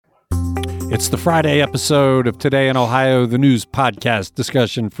It's the Friday episode of Today in Ohio, the news podcast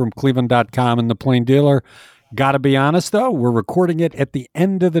discussion from Cleveland.com and the Plain Dealer. Gotta be honest, though, we're recording it at the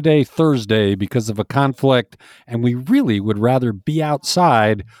end of the day Thursday because of a conflict, and we really would rather be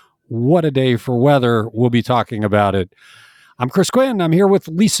outside. What a day for weather. We'll be talking about it. I'm Chris Quinn. I'm here with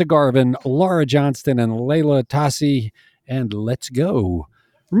Lisa Garvin, Laura Johnston, and Layla Tassi, and let's go.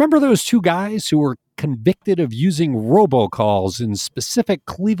 Remember those two guys who were convicted of using robocalls in specific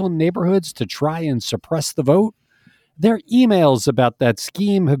Cleveland neighborhoods to try and suppress the vote? Their emails about that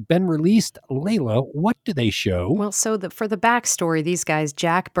scheme have been released. Layla, what do they show? Well, for the backstory, these guys,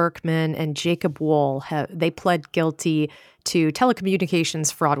 Jack Berkman and Jacob Wohl, they pled guilty to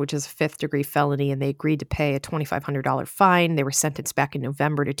telecommunications fraud, which is a fifth-degree felony, and they agreed to pay a $2,500 fine. They were sentenced back in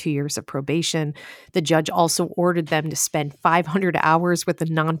November to 2 years of probation. The judge also ordered them to spend 500 hours with a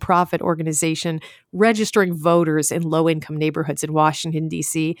nonprofit organization registering voters in low-income neighborhoods in Washington,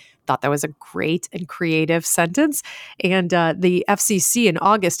 D.C. Thought that was a great and creative sentence. And the FCC in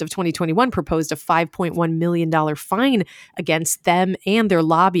August of 2021 proposed a $5.1 million fine against them and their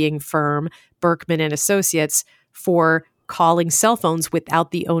lobbying firm, Berkman and Associates, for calling cell phones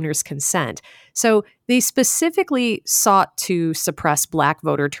without the owner's consent. So they specifically sought to suppress Black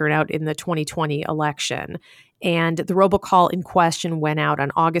voter turnout in the 2020 election. And the robocall in question went out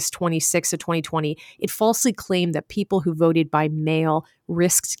on August 26 of 2020. It falsely claimed that people who voted by mail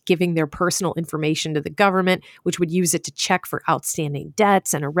risked giving their personal information to the government, which would use it to check for outstanding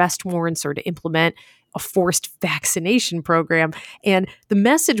debts and arrest warrants or to implement a forced vaccination program. And the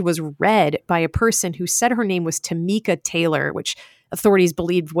message was read by a person who said her name was Tamika Taylor, which authorities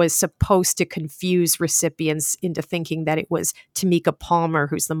believed was supposed to confuse recipients into thinking that it was Tamika Palmer,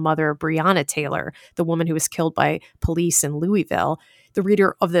 who's the mother of Breonna Taylor, the woman who was killed by police in Louisville. The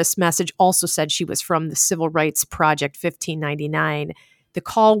reader of this message also said she was from the Civil Rights Project 1599. The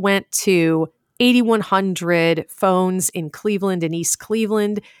call went to 8,100 phones in Cleveland and East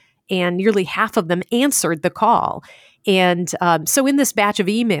Cleveland, and nearly half of them answered the call. And so in this batch of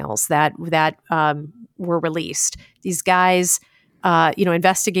emails that were released, these guys,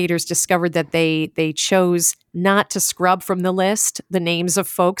 investigators discovered that they chose not to scrub from the list the names of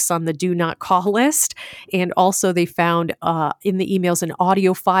folks on the do not call list. And also they found in the emails an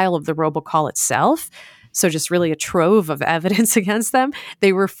audio file of the robocall itself. So just really a trove of evidence against them.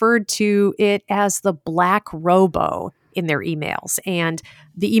 They referred to it as the Black Robo in their emails. And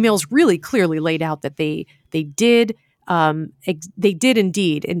the emails really clearly laid out that they did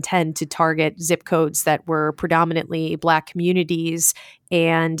indeed intend to target zip codes that were predominantly Black communities.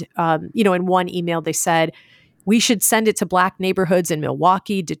 And, in one email, they said, we should send it to Black neighborhoods in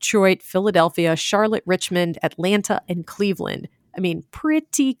Milwaukee, Detroit, Philadelphia, Charlotte, Richmond, Atlanta, and Cleveland. I mean,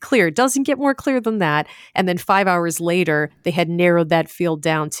 pretty clear. It doesn't get more clear than that. And then 5 hours later, they had narrowed that field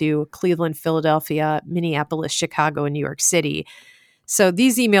down to Cleveland, Philadelphia, Minneapolis, Chicago, and New York City. So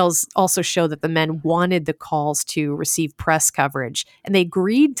these emails also show that the men wanted the calls to receive press coverage, and they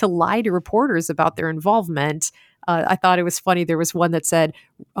agreed to lie to reporters about their involvement. I thought it was funny. There was one that said,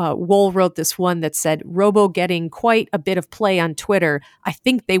 Wohl wrote this one that said, Robo getting quite a bit of play on Twitter. I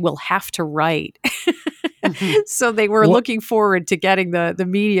think they will have to write. So they were looking forward to getting the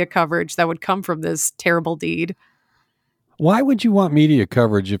media coverage that would come from this terrible deed. Why would you want media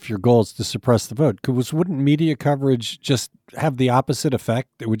coverage if your goal is to suppress the vote? Because wouldn't media coverage just have the opposite effect?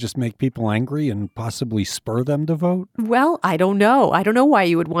 It would just make people angry and possibly spur them to vote? Well, I don't know. I don't know why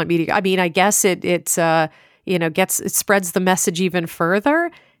you would want media. I mean, I guess it spreads the message even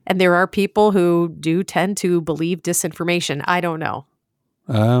further. And there are people who do tend to believe disinformation. I don't know.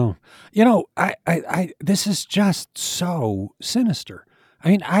 Oh, this is just so sinister. I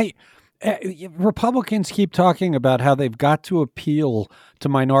mean, Republicans keep talking about how they've got to appeal to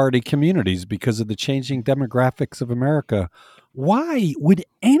minority communities because of the changing demographics of America. Why would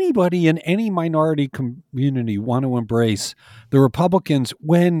anybody in any minority community want to embrace the Republicans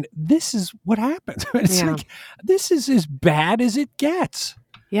when this is what happens? It's like, this is as bad as it gets.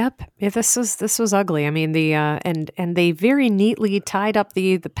 Yep. Yeah, this was ugly. I mean, and they very neatly tied up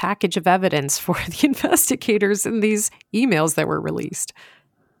the package of evidence for the investigators in these emails that were released.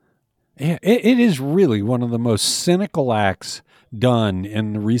 Yeah, it is really one of the most cynical acts done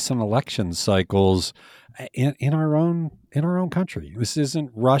in the recent election cycles in our own country. This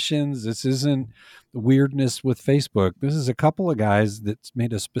isn't Russians. This isn't weirdness with Facebook. This is a couple of guys that's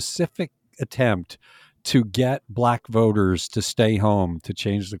made a specific attempt to get Black voters to stay home to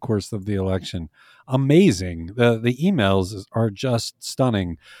change the course of the election. Amazing. The emails are just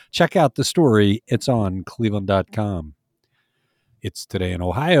stunning. Check out the story. It's on Cleveland.com. It's Today in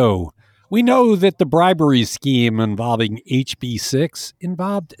Ohio. We know that the bribery scheme involving HB6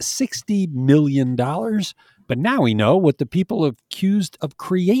 involved $60 million, but now we know what the people accused of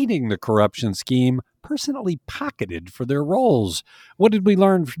creating the corruption scheme personally pocketed for their roles. What did we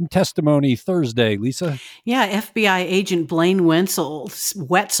learn from testimony Thursday, Lisa? Yeah, FBI agent Blaine Wetzel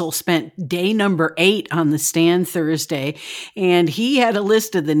spent day number 8 on the stand Thursday, and he had a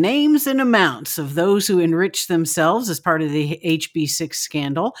list of the names and amounts of those who enriched themselves as part of the HB6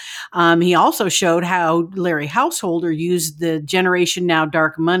 scandal. He also showed how Larry Householder used the Generation Now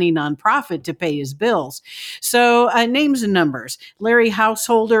Dark Money nonprofit to pay his bills. So names and numbers. Larry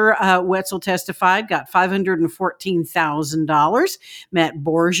Householder, Wetzel testified, got $514,000. Matt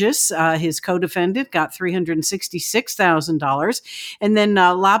Borges, his co-defendant, got $366,000. And then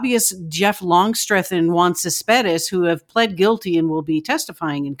lobbyists Jeff Longstreth and Juan Cespedes, who have pled guilty and will be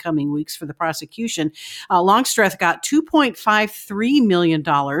testifying in coming weeks for the prosecution. Longstreth got $2.53 million,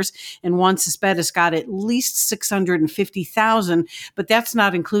 and Juan Cespedes got at least $650,000, but that's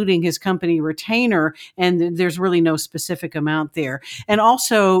not including his company retainer, and there's really no specific amount there. And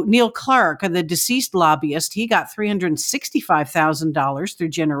also Neil Clark, the deceased lobbyist, he got $365,000 through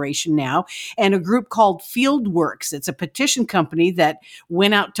Generation Now, and a group called Fieldworks. It's a petition company that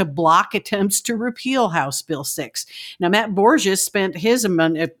went out to block attempts to repeal House Bill 6. Now, Matt Borges spent his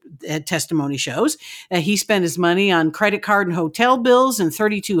testimony shows. He spent his money on credit card and hotel bills and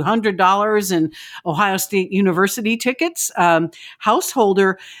 $3,200 in Ohio State University tickets.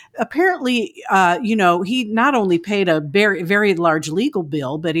 Householder, apparently, he not only paid a very, very large legal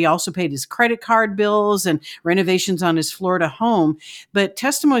bill, but he also paid his credit card bills and renovations on his Florida home. But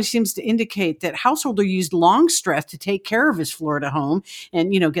testimony seems to indicate that Householder used Longstreth to take care of his Florida home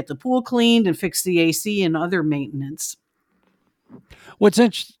and, get the pool cleaned and fix the AC and other maintenance. What's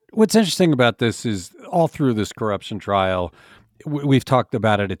interesting about this is all through this corruption trial, we've talked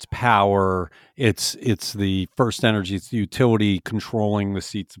about it. It's power. It's the First Energy. It's the utility controlling the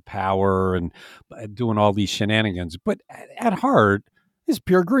seats of power and doing all these shenanigans. But at heart, it's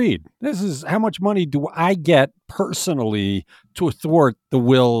pure greed. This is how much money do I get personally to thwart the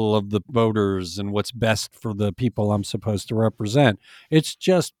will of the voters and what's best for the people I'm supposed to represent. It's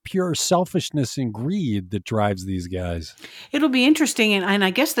just pure selfishness and greed that drives these guys. It'll be interesting, and I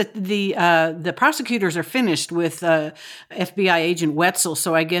guess that the prosecutors are finished with FBI agent Wetzel,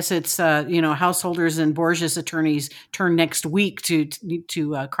 so I guess it's Householders and Borges attorneys' turn next week to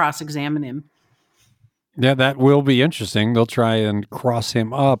cross-examine him. Yeah, that will be interesting. They'll try and cross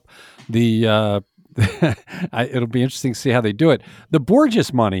him up. It'll be interesting to see how they do it. The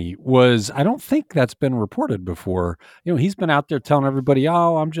Borges money I don't think that's been reported before. He's been out there telling everybody,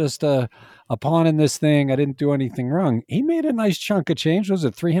 oh, I'm just a pawn in this thing. I didn't do anything wrong. He made a nice chunk of change. Was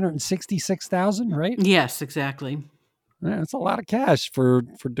it $366,000, right? Yes, exactly. Yeah, it's a lot of cash for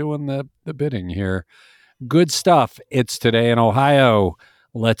doing the bidding here. Good stuff. It's Today in Ohio.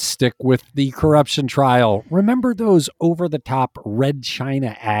 Let's stick with the corruption trial. Remember those over-the-top Red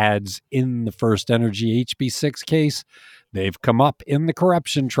China ads in the First Energy HB6 case? They've come up in the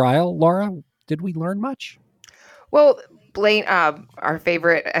corruption trial. Laura, did we learn much? Well, Blaine, our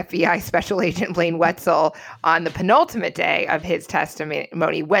favorite FBI special agent, Blaine Wetzel, on the penultimate day of his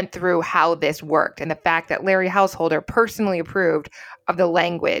testimony, went through how this worked and the fact that Larry Householder personally approved of the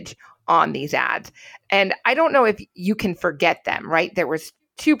language on these ads. And I don't know if you can forget them, right? There was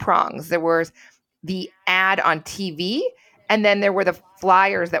 2 prongs. There was the ad on TV, and then there were the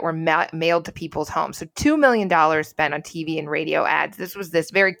flyers that were mailed to people's homes. So $2 million spent on TV and radio ads. This was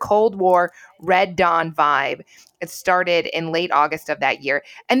this very Cold War, Red Dawn vibe. It started in late August of that year.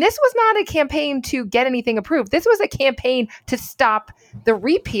 And this was not a campaign to get anything approved. This was a campaign to stop the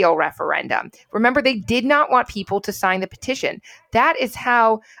repeal referendum. Remember, they did not want people to sign the petition. That is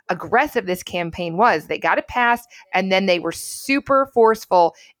how aggressive this campaign was. They got it passed, and then they were super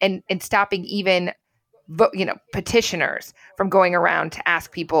forceful in stopping even petitioners from going around to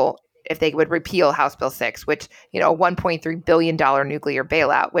ask people if they would repeal House Bill 6, which, a $1.3 billion nuclear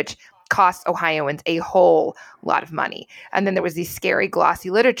bailout, which cost Ohioans a whole lot of money. And then there was these scary glossy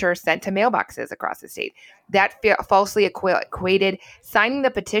literature sent to mailboxes across the state that falsely equated signing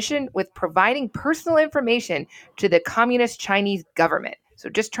the petition with providing personal information to the communist Chinese government. So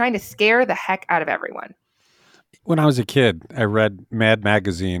just trying to scare the heck out of everyone. When I was a kid, I read Mad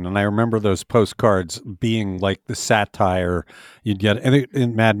Magazine, and I remember those postcards being like the satire you'd get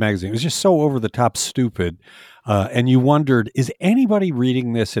in Mad Magazine. It was just so over-the-top stupid, and you wondered, is anybody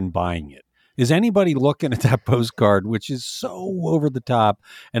reading this and buying it? Is anybody looking at that postcard, which is so over-the-top,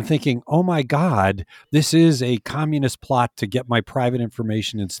 and thinking, oh my God, this is a communist plot to get my private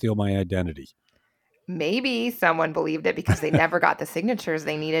information and steal my identity? Maybe someone believed it because they never got the signatures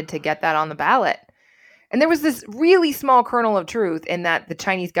they needed to get that on the ballot. And there was this really small kernel of truth in that the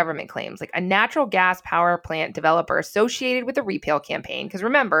Chinese government claims, like a natural gas power plant developer associated with the repeal campaign. Because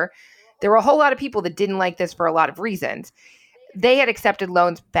remember, there were a whole lot of people that didn't like this for a lot of reasons. They had accepted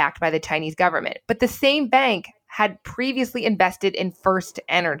loans backed by the Chinese government, but the same bank had previously invested in First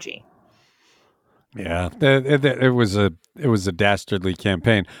Energy. Yeah, it was a dastardly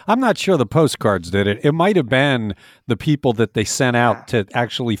campaign. I'm not sure the postcards did it. It might have been the people that they sent out to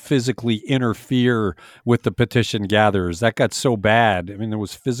actually physically interfere with the petition gatherers. That got so bad. I mean, there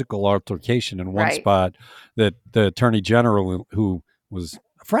was physical altercation in one spot that the attorney general, who was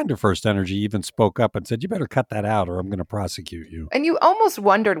a friend of First Energy, even spoke up and said, "You better cut that out or I'm going to prosecute you." And you almost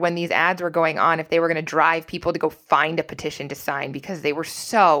wondered when these ads were going on if they were going to drive people to go find a petition to sign because they were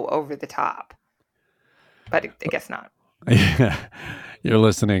so over the top. But I guess not. You're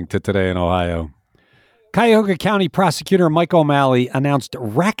listening to Today in Ohio. Cuyahoga County Prosecutor Mike O'Malley announced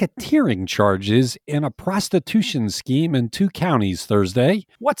racketeering charges in a prostitution scheme in 2 counties Thursday.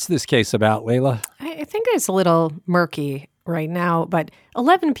 What's this case about, Layla? I think it's a little murky right now, but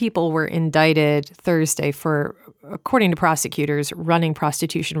 11 people were indicted Thursday for, according to prosecutors, running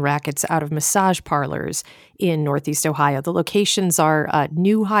prostitution rackets out of massage parlors in Northeast Ohio. The locations are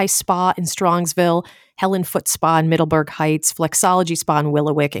New High Spa in Strongsville, Helen Foot Spa in Middleburg Heights, Flexology Spa in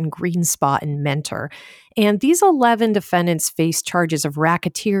Willowick, and Green Spa in Mentor. And these 11 defendants face charges of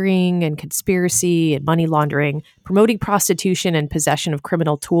racketeering and conspiracy and money laundering, promoting prostitution and possession of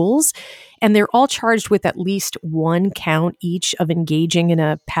criminal tools. And they're all charged with at least 1 count each of engaging in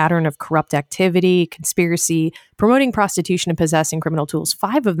a pattern of corrupt activity, conspiracy, promoting prostitution, and possessing criminal tools.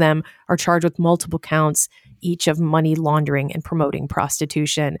 5 of them are charged with multiple counts each of money laundering and promoting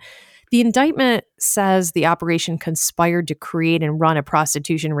prostitution. The indictment says the operation conspired to create and run a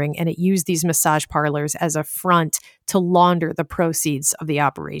prostitution ring, and it used these massage parlors as a front to launder the proceeds of the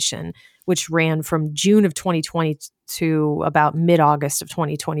operation, which ran from June of 2020 to about mid-August of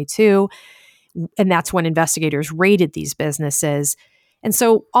 2022. And that's when investigators raided these businesses. And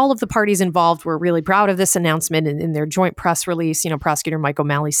so all of the parties involved were really proud of this announcement. And in their joint press release, Prosecutor Mike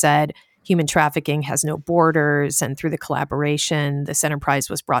O'Malley said, human trafficking has no borders, and through the collaboration, this enterprise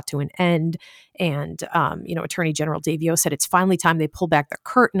was brought to an end. And, Attorney General Davio said it's finally time they pull back the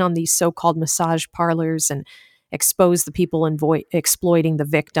curtain on these so-called massage parlors and expose the people exploiting the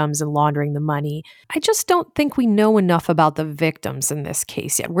victims and laundering the money. I just don't think we know enough about the victims in this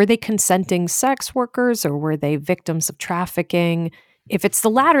case yet. Were they consenting sex workers or were they victims of trafficking? If it's the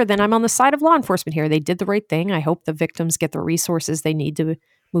latter, then I'm on the side of law enforcement here. They did the right thing. I hope the victims get the resources they need to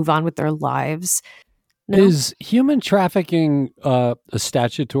move on with their lives. No? Is human trafficking a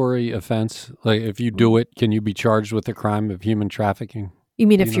statutory offense? Like, if you do it, can you be charged with the crime of human trafficking? You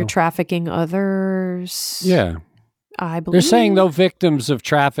mean if you're trafficking others? Yeah. I believe. They're saying though victims of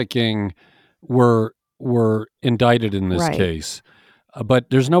trafficking were indicted in this case, but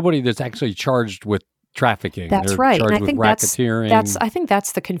there's nobody that's actually charged with trafficking. That's They're right. charged And I with think racketeering. I think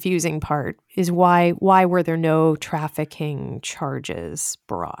that's the confusing part, is why were there no trafficking charges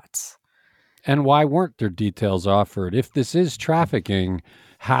brought? And why weren't there details offered? If this is trafficking,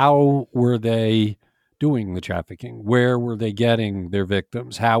 how were they doing the trafficking? Where were they getting their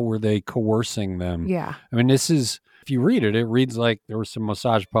victims? How were they coercing them? Yeah. I mean, this is, if you read it, it reads like there were some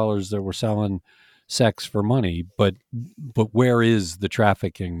massage parlors that were selling sex for money, but where is the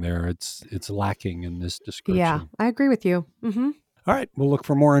trafficking there? It's lacking in this description. Yeah, I agree with you. Mm-hmm. All right, we'll look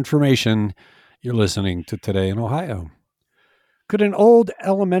for more information. You're listening to Today in Ohio. Could an old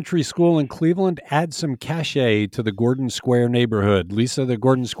elementary school in Cleveland add some cachet to the Gordon Square neighborhood? Lisa, the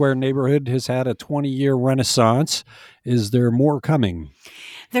Gordon Square neighborhood has had a 20-year renaissance. Is there more coming?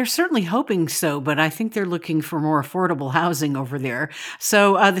 They're certainly hoping so, but I think they're looking for more affordable housing over there.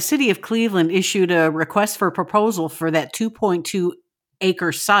 So the city of Cleveland issued a request for a proposal for that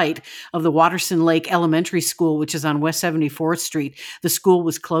 2.2-acre site of the Watterson Lake Elementary School, which is on West 74th Street. The school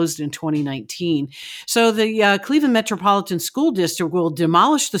was closed in 2019. So the Cleveland Metropolitan School District will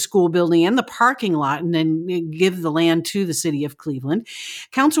demolish the school building and the parking lot and then give the land to the city of Cleveland.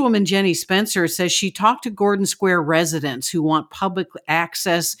 Councilwoman Jenny Spencer says she talked to Gordon Square residents who want public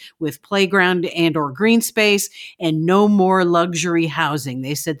access with playground and or green space and no more luxury housing.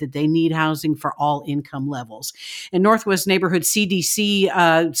 They said that they need housing for all income levels. And Northwest Neighborhood CDC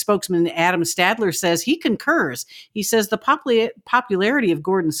spokesman Adam Stadler says he concurs. He says the popularity of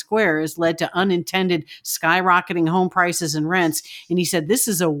Gordon Square has led to unintended skyrocketing home prices and rents. And he said this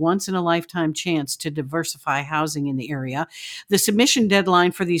is a once-in-a-lifetime chance to diversify housing in the area. The submission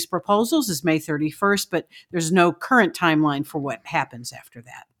deadline for these proposals is May 31st, but there's no current timeline for what happens after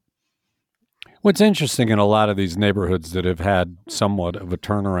that. What's interesting in a lot of these neighborhoods that have had somewhat of a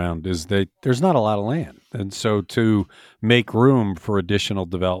turnaround is there's not a lot of land. And so to make room for additional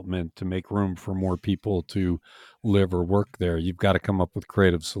development, to make room for more people to live or work there, you've got to come up with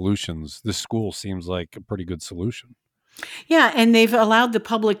creative solutions. This school seems like a pretty good solution. Yeah, and they've allowed the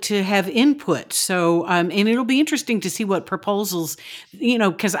public to have input. So, and it'll be interesting to see what proposals,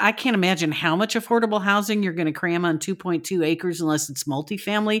 because I can't imagine how much affordable housing you're going to cram on 2.2 acres unless it's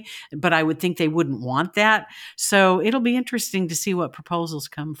multifamily, but I would think they wouldn't want that. So it'll be interesting to see what proposals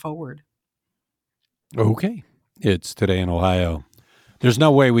come forward. Okay. It's Today in Ohio. There's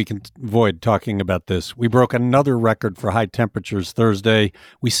no way we can avoid talking about this. We broke another record for high temperatures Thursday.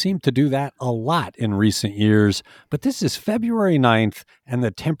 We seem to do that a lot in recent years, but this is February 9th, and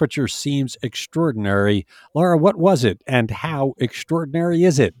the temperature seems extraordinary. Laura, what was it, and how extraordinary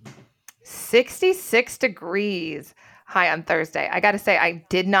is it? 66 degrees high on Thursday. I got to say, I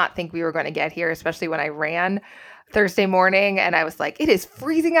did not think we were going to get here, especially when I ran Thursday morning, and I was like, it is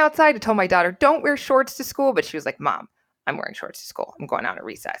freezing outside. I told my daughter, don't wear shorts to school, but she was like, Mom, I'm wearing shorts to school. I'm going out at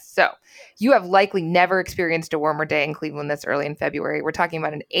recess. So you have likely never experienced a warmer day in Cleveland this early in February. We're talking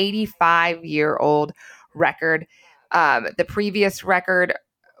about an 85-year-old record. The previous record,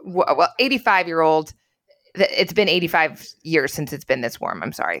 85-year-old, it's been 85 years since it's been this warm.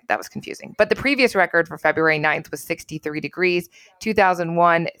 I'm sorry, that was confusing. But the previous record for February 9th was 63 degrees.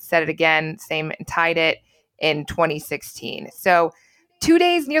 2001 said it again, same, tied it in 2016. So 2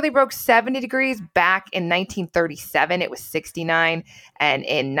 days nearly broke 70 degrees. Back in 1937, it was 69. And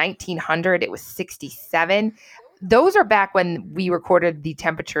in 1900, it was 67. Those are back when we recorded the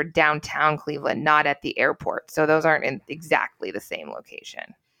temperature downtown Cleveland, not at the airport. So those aren't in exactly the same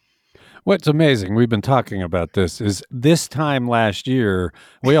location. What's amazing, we've been talking about this, is this time last year,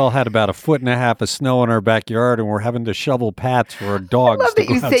 we all had about 1.5 feet of snow in our backyard, and we're having to shovel paths for our dogs. I love that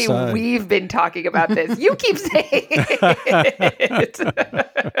you outside. say we've been talking about this. You keep saying it.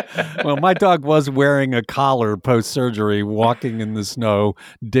 Well, my dog was wearing a collar post-surgery, walking in the snow,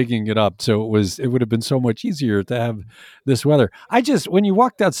 digging it up. So it would have been so much easier to have this weather. When you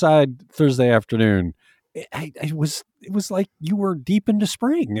walked outside Thursday afternoon, it was like you were deep into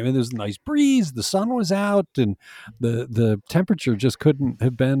spring. I mean, there's a nice breeze, the sun was out, and the temperature just couldn't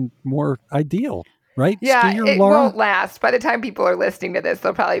have been more ideal, right? Yeah, Skier, it Laura? won't last. By the time people are listening to this,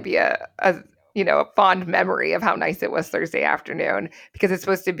 there'll probably be a fond memory of how nice it was Thursday afternoon, because it's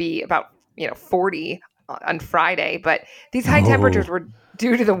supposed to be about 40 on Friday. But these high temperatures were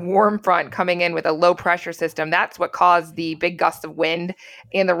due to the warm front coming in with a low pressure system. That's what caused the big gusts of wind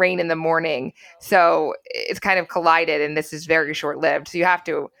and the rain in the morning. So it's kind of collided, and this is very short lived. So you have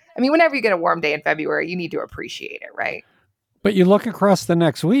to, whenever you get a warm day in February, you need to appreciate it, right? But you look across the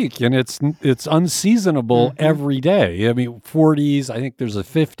next week, and it's unseasonable every day. 40s, I think there's a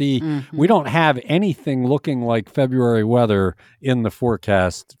 50. We don't have anything looking like February weather in the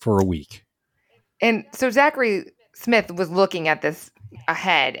forecast for a week. And so Zachary Smith was looking at this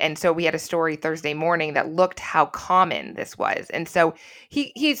ahead. And so we had a story Thursday morning that looked how common this was. And so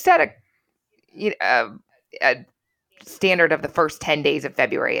he set a standard of the first 10 days of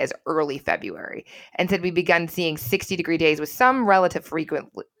February as early February, and said we begun seeing 60-degree days with some relative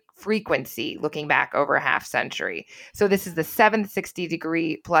frequency looking back over a half century. So this is the 7th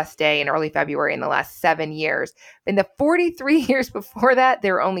 60-degree plus day in early February in the last 7 years. In the 43 years before that,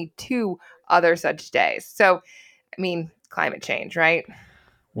 there were only 2 other such days. So, climate change, right?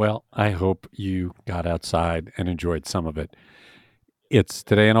 Well, I hope you got outside and enjoyed some of it. It's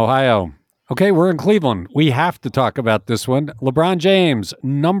Today in Ohio. Okay, we're in Cleveland. We have to talk about this one. LeBron James,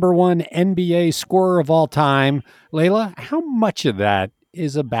 #1 NBA scorer of all time. Layla, how much of that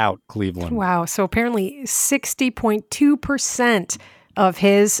is about Cleveland? Wow. So apparently 60.2% of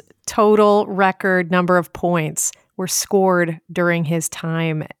his total record number of points were scored during his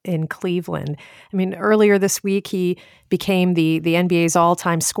time in Cleveland. Earlier this week, he became the NBA's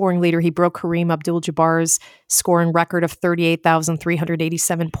all-time scoring leader. He broke Kareem Abdul-Jabbar's scoring record of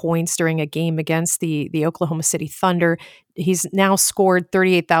 38,387 points during a game against the Oklahoma City Thunder. He's now scored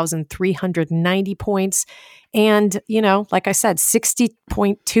 38,390 points. And, like I said,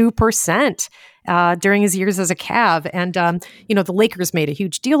 60.2% during his years as a Cav. And, the Lakers made a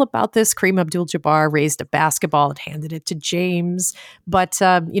huge deal about this. Kareem Abdul-Jabbar raised a basketball and handed it to James. But,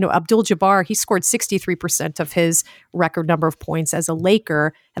 Abdul-Jabbar, he scored 63% of his record number of points as a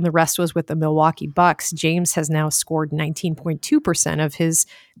Laker, and the rest was with the Milwaukee Bucks. James has now scored 19.2% of his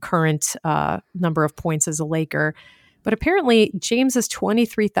current number of points as a Laker. But apparently, James's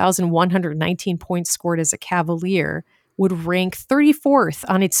 23,119 points scored as a Cavalier would rank 34th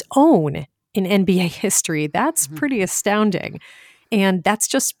on its own in NBA history. That's pretty astounding. And that's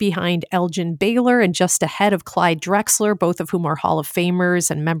just behind Elgin Baylor and just ahead of Clyde Drexler, both of whom are Hall of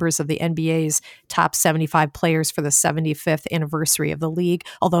Famers and members of the NBA's top 75 players for the 75th anniversary of the league.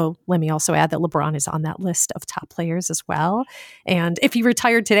 Although, let me also add that LeBron is on that list of top players as well. And if he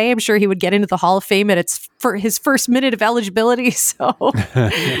retired today, I'm sure he would get into the Hall of Fame, and it's for his first minute of eligibility. So,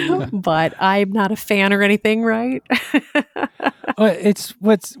 but I'm not a fan or anything, right? It's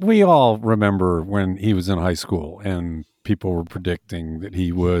what we all remember when he was in high school and people were predicting that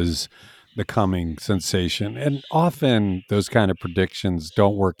he was the coming sensation. And often those kind of predictions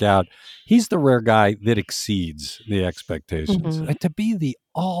don't work out. He's the rare guy that exceeds the expectations. Mhm. To be the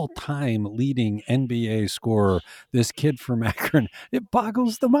all-time leading NBA scorer, this kid from Akron, it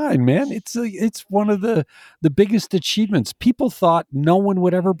boggles the mind, man. It's one of the biggest achievements. People thought no one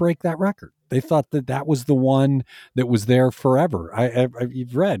would ever break that record. They thought that was the one that was there forever.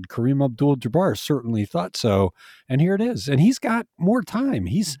 You've read Kareem Abdul-Jabbar certainly thought so, and here it is. And he's got more time.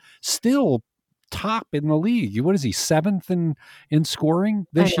 He's still top in the league. What is he, 7th in scoring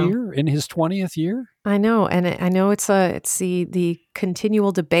this year in his 20th year? I know, and I know it's the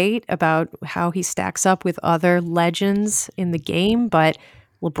continual debate about how he stacks up with other legends in the game, but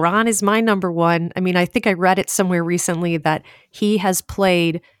LeBron is my number one. I mean, I think I read it somewhere recently that he has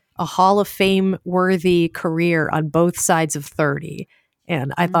played a Hall of Fame worthy career on both sides of 30.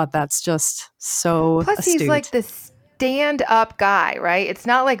 And I thought that's just so Plus, astute. he's like the stand-up guy, right? It's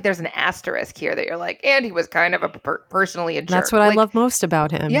not like there's an asterisk here that you're like, and he was kind of personally a jerk. That's what I love most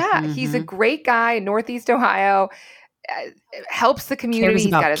about him. Yeah, he's a great guy in Northeast Ohio. Helps the community. Cares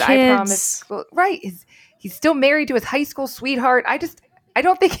He's about got his kids. I Promise. Right. He's still married to his high school sweetheart. I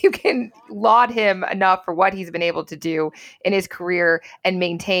don't think you can laud him enough for what he's been able to do in his career and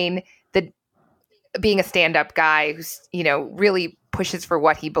maintain being a stand-up guy who's, really pushes for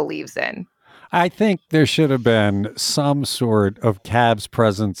what he believes in. I think there should have been some sort of Cavs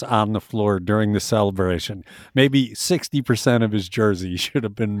presence on the floor during the celebration. Maybe 60% of his jersey should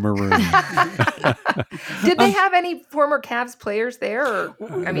have been maroon. Did they have any former Cavs players there? Or,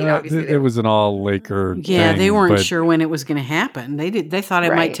 obviously it was an all Laker. Yeah, thing, they weren't sure when it was going to happen. They thought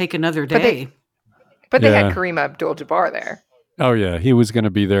it might take another day. But they had Kareem Abdul-Jabbar there. Oh yeah, he was going to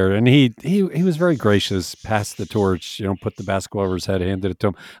be there, and he was very gracious. Passed the torch, put the basketball over his head, handed it to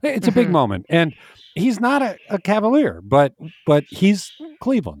him. It's a big moment, and he's not a Cavalier, but he's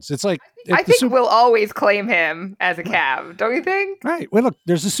Cleveland's. It's like I think we'll always claim him as a Cav, don't you think? Right. Well, look,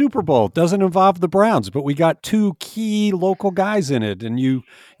 there's a Super Bowl. It doesn't involve the Browns, but we got 2 key local guys in it, and you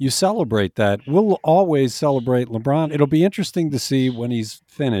celebrate that. We'll always celebrate LeBron. It'll be interesting to see when he's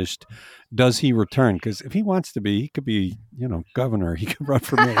finished. Does he return? Because if he wants to be, he could be, governor. He could run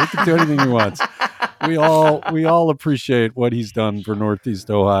for mayor. He could do anything he wants. We all appreciate what he's done for Northeast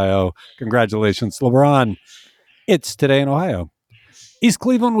Ohio. Congratulations, LeBron. It's Today in Ohio. East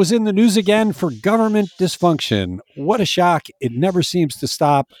Cleveland was in the news again for government dysfunction. What a shock. It never seems to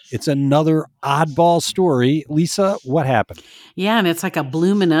stop. It's another oddball story. Lisa, what happened? Yeah, and it's like a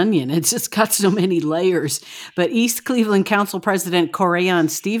bloomin' onion. It's just got so many layers. But East Cleveland Council President Corian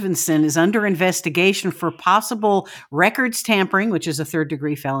Stevenson is under investigation for possible records tampering, which is a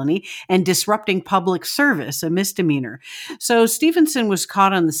 3rd-degree felony, and disrupting public service, a misdemeanor. So Stevenson was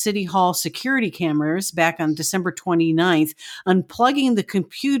caught on the City Hall security cameras back on December 29th, unplugging the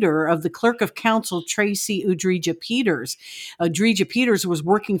computer of the clerk of council, Tracy Udrija Peters. Udrija Peters was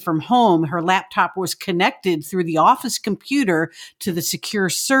working from home. Her laptop was connected through the office computer to the secure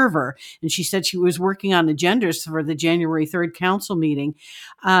server. And she said she was working on agendas for the January 3rd council meeting.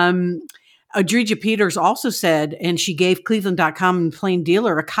 Udrija Peters also said, and she gave Cleveland.com and Plain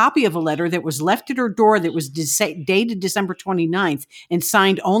Dealer a copy of a letter that was left at her door that was dated December 29th and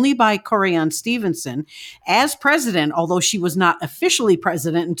signed only by Corian Stevenson. As president, although she was not officially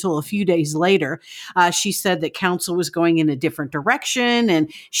president until a few days later, she said that council was going in a different direction,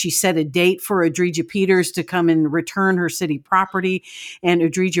 and she set a date for Udrija Peters to come and return her city property, and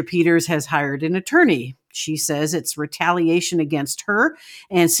Udrija Peters has hired an attorney. She says it's retaliation against her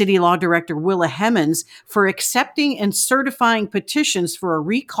and City Law Director Willa Hemmons for accepting and certifying petitions for a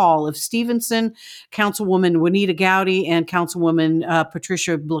recall of Stevenson, Councilwoman Juanita Gowdy, and Councilwoman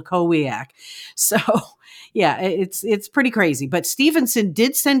Patricia Blakowiak. So, yeah, it's pretty crazy. But Stevenson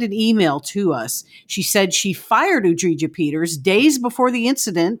did send an email to us. She said she fired Udrija Peters days before the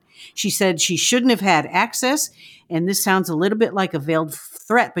incident. She said she shouldn't have had access. And this sounds a little bit like a veiled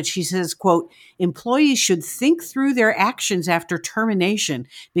threat, but she says, quote, employees should think through their actions after termination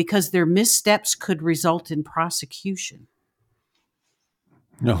because their missteps could result in prosecution.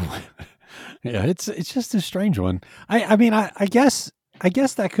 No. Yeah, it's just a strange one. I mean, I guess I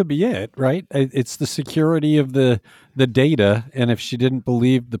guess that could be it, right? It's the security of the data, and if she didn't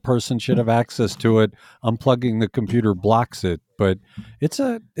believe the person should have access to it, unplugging the computer blocks it. But it's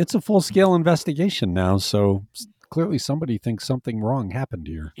a full scale investigation now, so clearly somebody thinks something wrong happened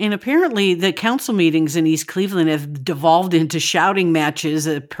here. And apparently the council meetings in East Cleveland have devolved into shouting matches,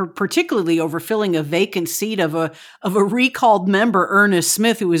 particularly over filling a vacant seat of a recalled member, Ernest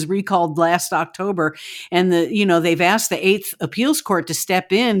Smith, who was recalled last October. And they've asked the 8th Appeals Court to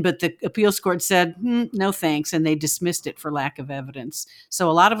step in, but the Appeals Court said, no thanks, and they dismissed it for lack of evidence. So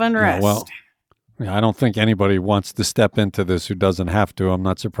a lot of unrest. Yeah, I don't think anybody wants to step into this who doesn't have to. I'm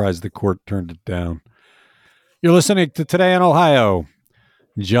not surprised the court turned it down. You're listening to Today in Ohio.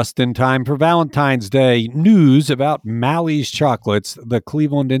 Just in time for Valentine's Day, news about Mally's Chocolates, the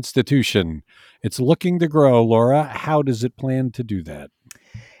Cleveland institution. It's looking to grow. Laura, how does it plan to do that?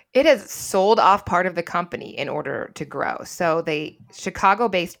 It has sold off part of the company in order to grow. So the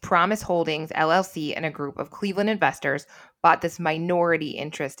Chicago-based Promise Holdings, LLC, and a group of Cleveland investors bought this minority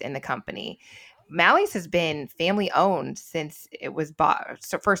interest in the company. Mally's has been family-owned since it was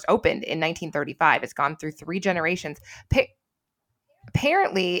first opened in 1935. It's gone through 3 generations.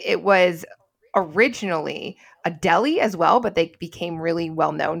 Apparently, it was originally a deli as well, but they became really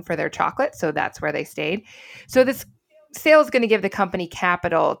well-known for their chocolate, so that's where they stayed. So this sale is going to give the company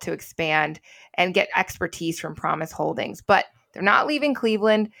capital to expand and get expertise from Promise Holdings, but they're not leaving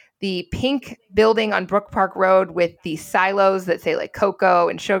Cleveland. The pink building on Brook Park Road with the silos that say like cocoa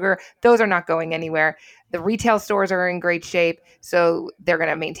and sugar, those are not going anywhere. The retail stores are in great shape, so they're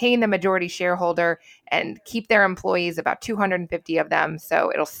going to maintain the majority shareholder and keep their employees, about 250 of them,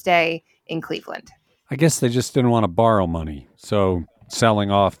 so it'll stay in Cleveland. I guess they just didn't want to borrow money, so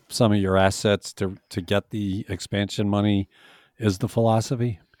selling off some of your assets to get the expansion money is the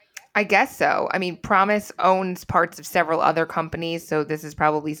philosophy? I guess so. I mean, Promise owns parts of several other companies, so this is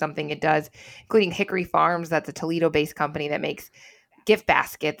probably something it does, including Hickory Farms. That's a Toledo-based company that makes gift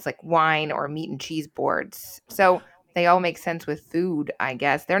baskets like wine or meat and cheese boards. So they all make sense with food, I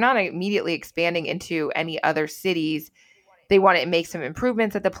guess. They're not immediately expanding into any other cities. They want to make some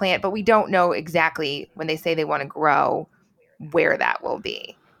improvements at the plant, but we don't know exactly when they say they want to grow where that will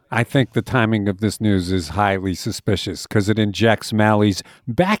be. I think the timing of this news is highly suspicious because it injects Mally's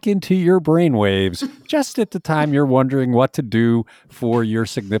back into your brainwaves just at the time you're wondering what to do for your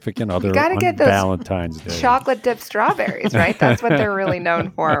significant other on Valentine's Day. Chocolate dipped strawberries, right? That's what they're really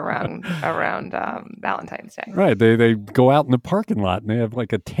known for around Valentine's Day. Right. They go out in the parking lot and they have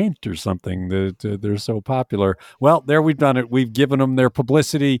like a tent or something. They're so popular. Well, there we've done it. We've given them their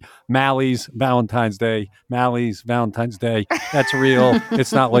publicity. Mally's Valentine's Day. Mally's Valentine's Day. That's real.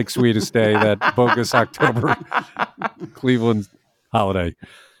 It's not like Sweetest Day, that bogus October Cleveland holiday.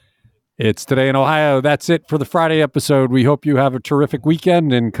 It's Today in Ohio. That's it for the Friday episode. We hope you have a terrific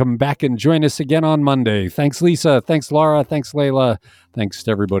weekend and come back and join us again on Monday. Thanks, Lisa. Thanks, Laura. Thanks, Layla. Thanks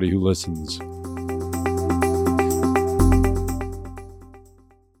to everybody who listens.